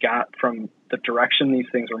feeling she got from the direction these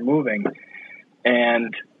things were moving.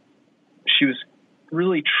 And she was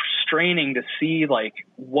really straining to see like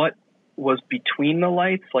what was between the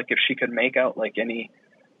lights, like if she could make out like any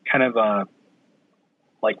kind of a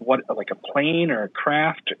plane or a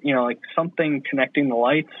craft, like something connecting the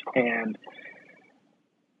lights. And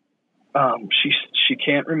she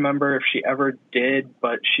can't remember if she ever did,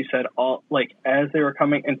 but she said all like as they were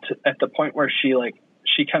coming, and at the point where she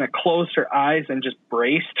kind of closed her eyes and just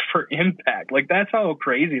braced for impact. Like, that's how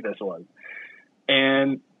crazy this was.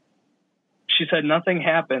 And she said nothing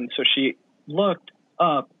happened, so she looked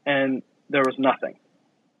up and there was nothing.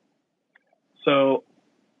 So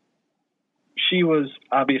she was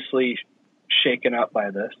obviously shaken up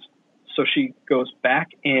by this. So she goes back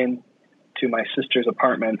in to my sister's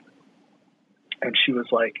apartment, and she was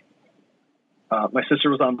like, my sister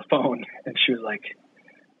was on the phone, and she was like,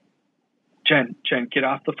 Jen, get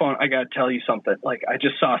off the phone. I got to tell you something. Like, I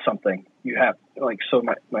just saw something. You have, like, so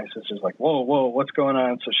my sister's like, whoa, what's going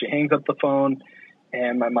on? So she hangs up the phone,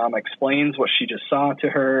 and my mom explains what she just saw to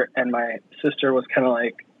her. And my sister was kind of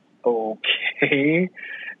like, okay.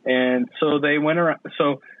 And so they went around.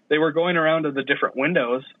 So they were going around to the different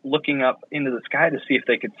windows, looking up into the sky to see if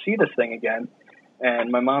they could see this thing again.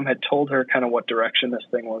 And my mom had told her kind of what direction this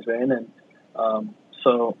thing was in. And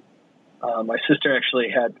so my sister actually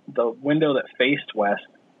had the window that faced west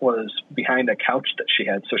was behind a couch that she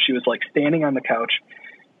had. So she was like standing on the couch,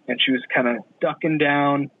 and she was kind of ducking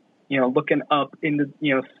down, looking up into,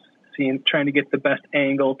 trying to get the best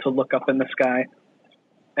angle to look up in the sky.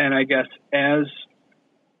 And I guess as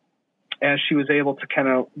she was able to kind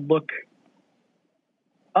of look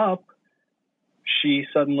up, she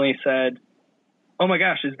suddenly said, "Oh my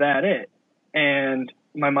gosh, is that it?" And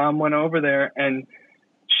my mom went over there, and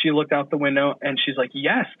she looked out the window, and she's like,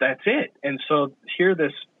 "Yes, that's it." And so here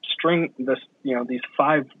these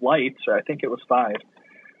 5 lights, or I think it was 5,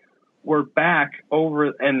 were back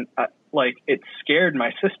over, and like it scared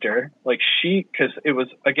my sister. Like, because it was,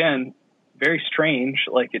 again, very strange.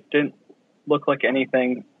 Like, it didn't look like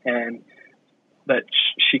anything and that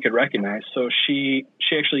she could recognize. So she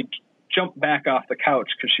actually jumped back off the couch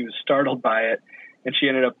because she was startled by it, and she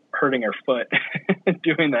ended up hurting her foot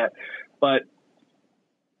doing that. But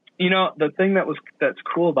the thing that's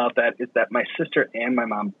cool about that is that my sister and my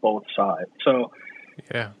mom both saw it. So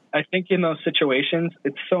yeah, I think in those situations,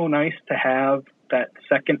 it's so nice to have that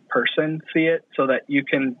second person see it so that you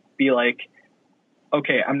can be like,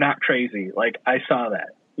 okay, I'm not crazy. Like, I saw that,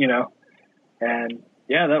 and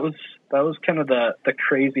yeah, that was kind of the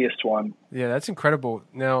craziest one. Yeah, that's incredible.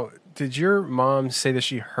 Now, did your mom say that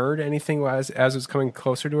she heard anything as it was coming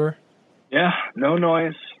closer to her? Yeah, no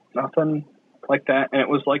noise, nothing like that. And it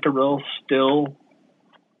was like a real still,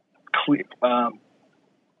 clear, I'm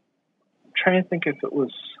trying to think if it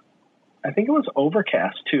was, I think it was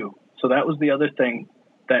overcast too. So that was the other thing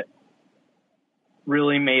that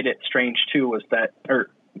really made it strange too, was that, or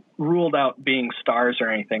ruled out being stars or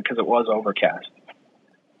anything, because it was overcast.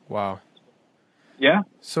 Wow. Yeah.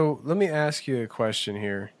 So let me ask you a question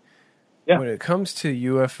here. Yeah. When it comes to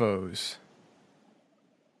UFOs,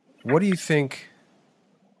 what do you think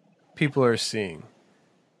people are seeing?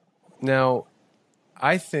 Now,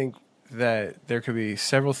 I think that there could be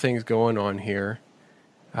several things going on here.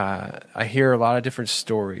 I hear a lot of different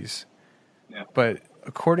stories. Yeah. But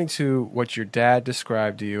according to what your dad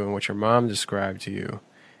described to you and what your mom described to you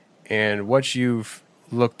and what you've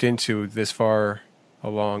looked into this far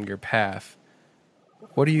along your path,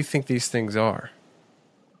 what do you think these things are?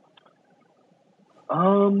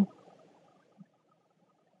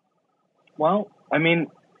 Well, I mean,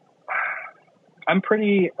 I'm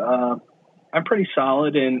pretty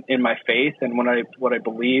solid in my faith and what I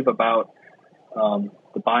believe about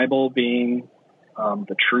the Bible being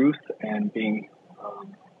the truth and being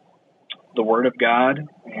the Word of God.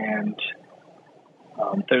 And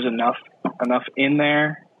there's enough in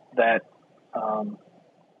there that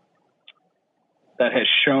that has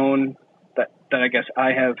shown that I guess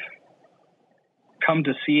I have come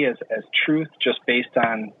to see as truth, just based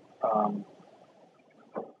on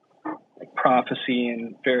like prophecy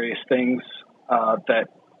and various things that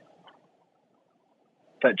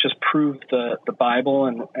just prove the Bible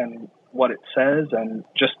and what it says, and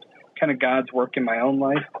just kind of God's work in my own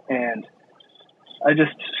life. And I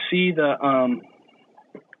just see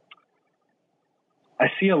I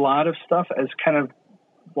see a lot of stuff as kind of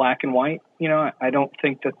black and white. You know, I don't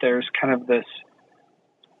think that there's kind of this,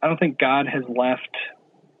 I don't think God has left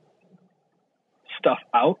stuff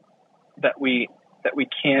out that we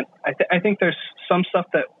can't, I think there's some stuff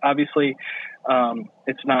that obviously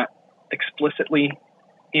it's not explicitly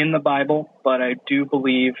in the Bible, but I do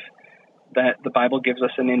believe that the Bible gives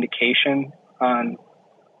us an indication on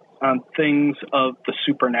things of the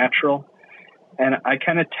supernatural. And I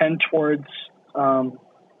kind of tend towards,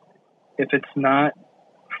 if it's not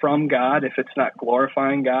from God, if it's not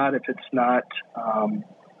glorifying God, if it's not,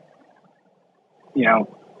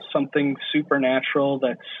 something supernatural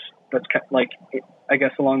that's kind of like, I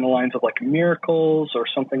guess along the lines of like miracles or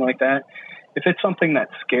something like that. If it's something that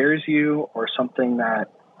scares you or something that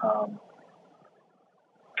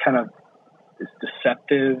kind of is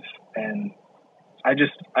deceptive, and I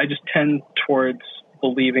just tend towards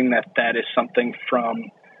believing that is something from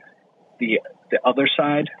the other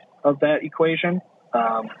side of that equation.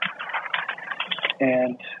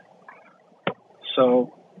 And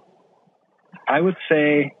so I would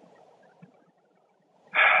say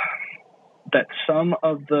that some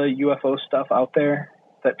of the UFO stuff out there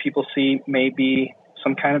that people see may be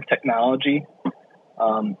some kind of technology.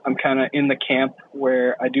 I'm kind of in the camp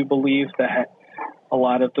where I do believe that a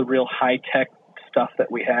lot of the real high-tech stuff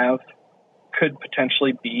that we have could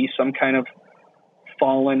potentially be some kind of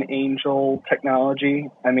fallen angel technology.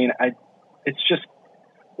 I mean, it's just,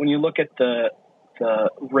 when you look at the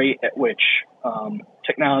rate at which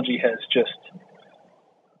technology has just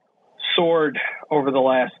soared over the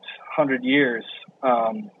last 100 years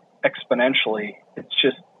exponentially,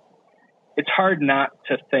 it's hard not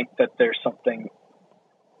to think that there's something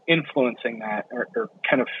influencing that or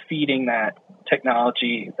kind of feeding that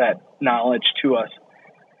technology, that knowledge to us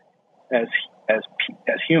as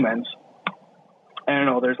humans. I don't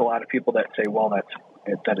know, there's a lot of people that say, well, that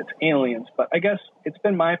it's aliens, but I guess it's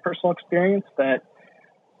been my personal experience that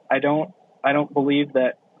I don't believe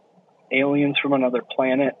that aliens from another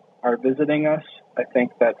planet are visiting us. I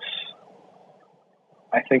think that's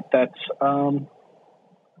I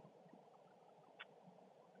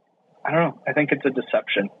don't know. I think it's a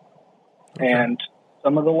deception. Okay. And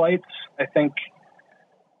some of the lights, I think,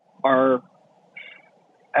 are,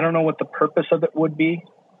 I don't know what the purpose of it would be,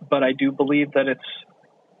 but I do believe that it's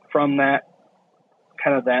from that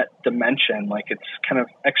kind of that dimension, like it's kind of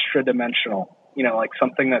extra dimensional, like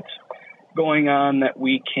something that's going on that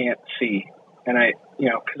we can't see. And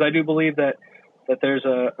because I do believe that there's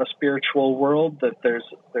a spiritual world, that there's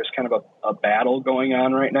kind of a battle going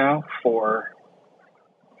on right now for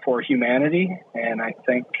humanity. And I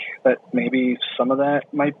think that maybe some of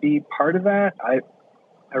that might be part of that. I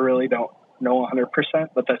really don't know 100%,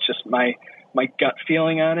 but that's just my gut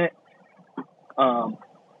feeling on it.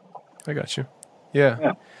 I got you.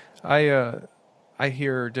 Yeah. I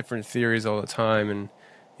hear different theories all the time, and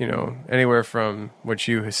anywhere from what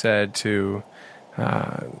you said to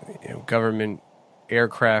government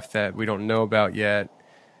aircraft that we don't know about yet,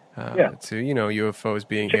 to UFOs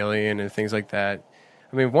being alien and things like that.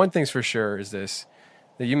 I mean, one thing's for sure is this,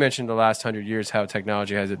 that you mentioned the last 100 years, how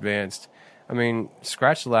technology has advanced. I mean,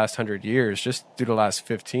 scratch the last 100 years, just do the last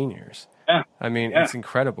 15 years. Yeah. I mean, it's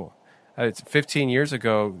incredible. It's 15 years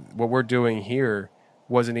ago, what we're doing here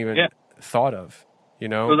wasn't even thought of, It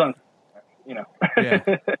was on, Yeah.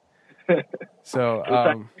 So,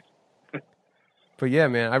 but yeah,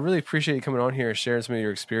 man, I really appreciate you coming on here and sharing some of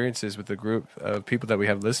your experiences with the group of people that we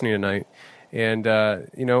have listening tonight. And,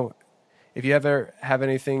 if you ever have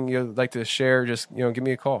anything you'd like to share, just, give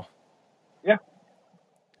me a call. Yeah.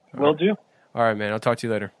 Will do. All right, man. I'll talk to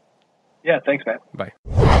you later. Yeah. Thanks, man. Bye.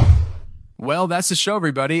 Well, that's the show,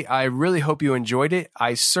 everybody. I really hope you enjoyed it.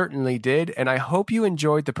 I certainly did. And I hope you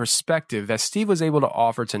enjoyed the perspective that Steve was able to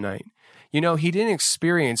offer tonight. He didn't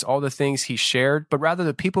experience all the things he shared, but rather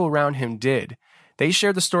the people around him did. They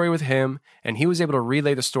shared the story with him, and he was able to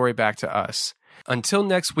relay the story back to us. Until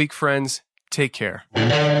next week, friends, take care.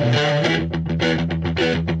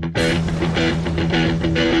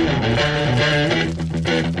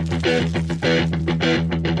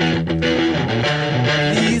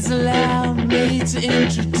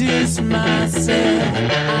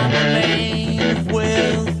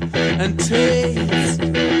 and taste.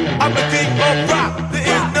 I'm the king of rock, there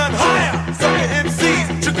is none higher. Sucker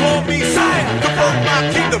MCs should call me sire. To blow my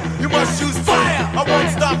kingdom, you must choose fire. I won't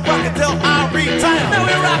stop rocking till I retire. Now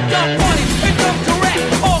we rock the party and come correct.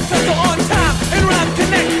 All cuts are on time and rhyme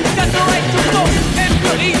connect. Got the right to flow and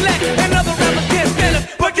to elect. And other rappers can't stand it,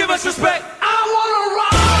 but give us respect. I wanna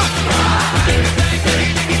rock.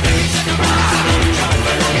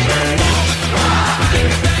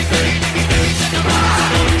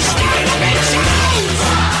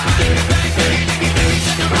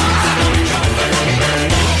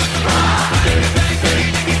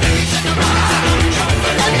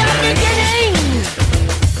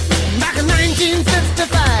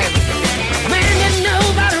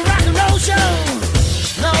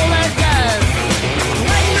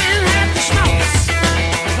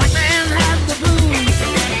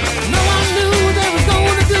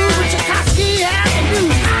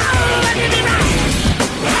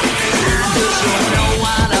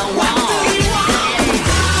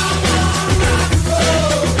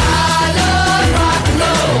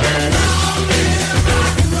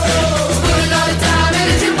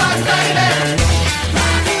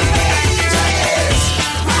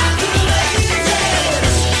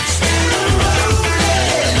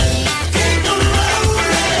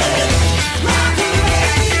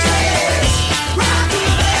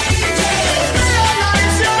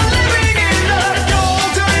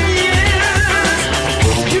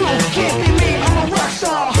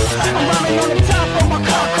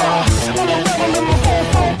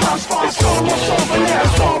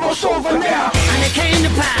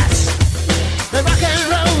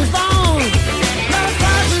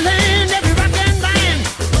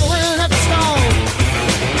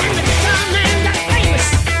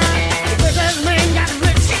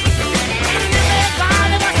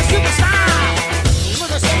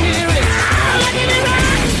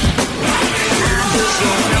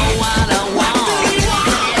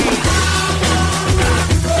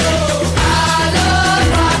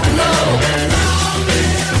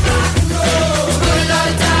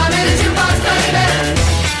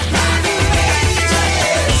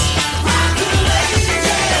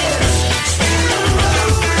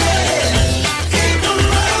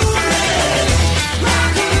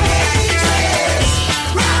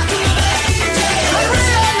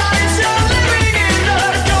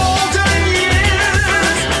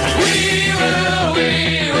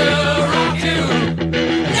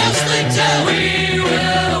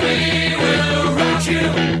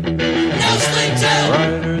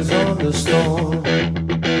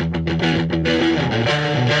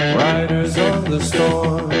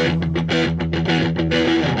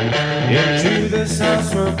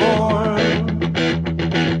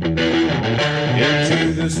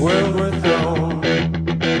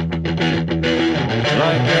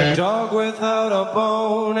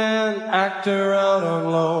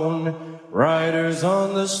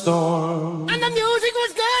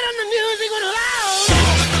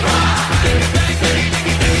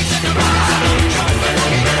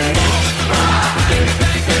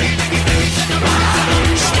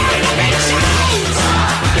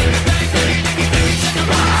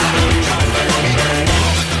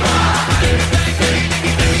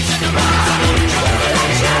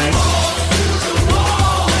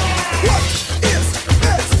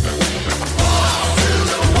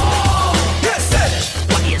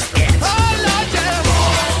 Oh Lord, yeah.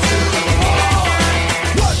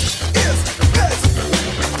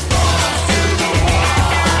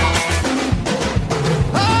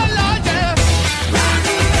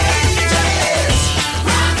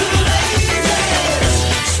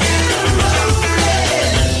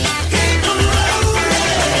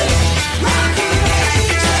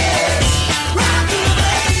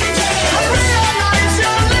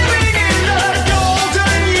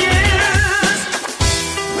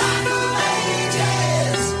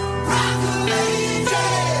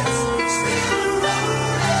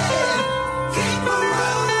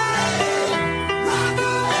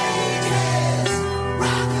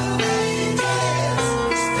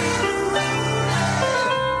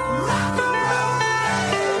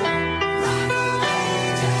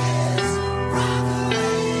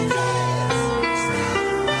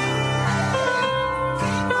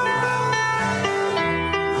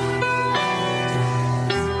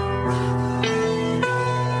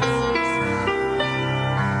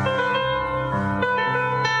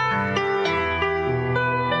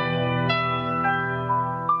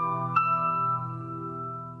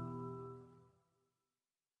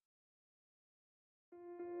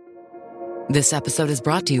 This episode is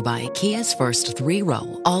brought to you by Kia's first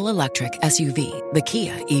 3-row, all-electric SUV, the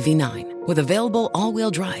Kia EV9, with available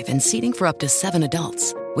all-wheel drive and seating for up to 7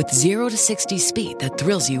 adults, with 0 to 60 speed that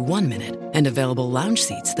thrills you 1 minute, and available lounge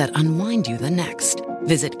seats that unwind you the next.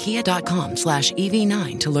 Visit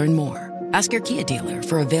kia.com/EV9 to learn more. Ask your Kia dealer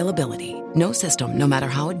for availability. No system, no matter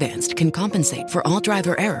how advanced, can compensate for all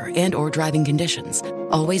driver error and or driving conditions.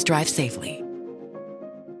 Always drive safely.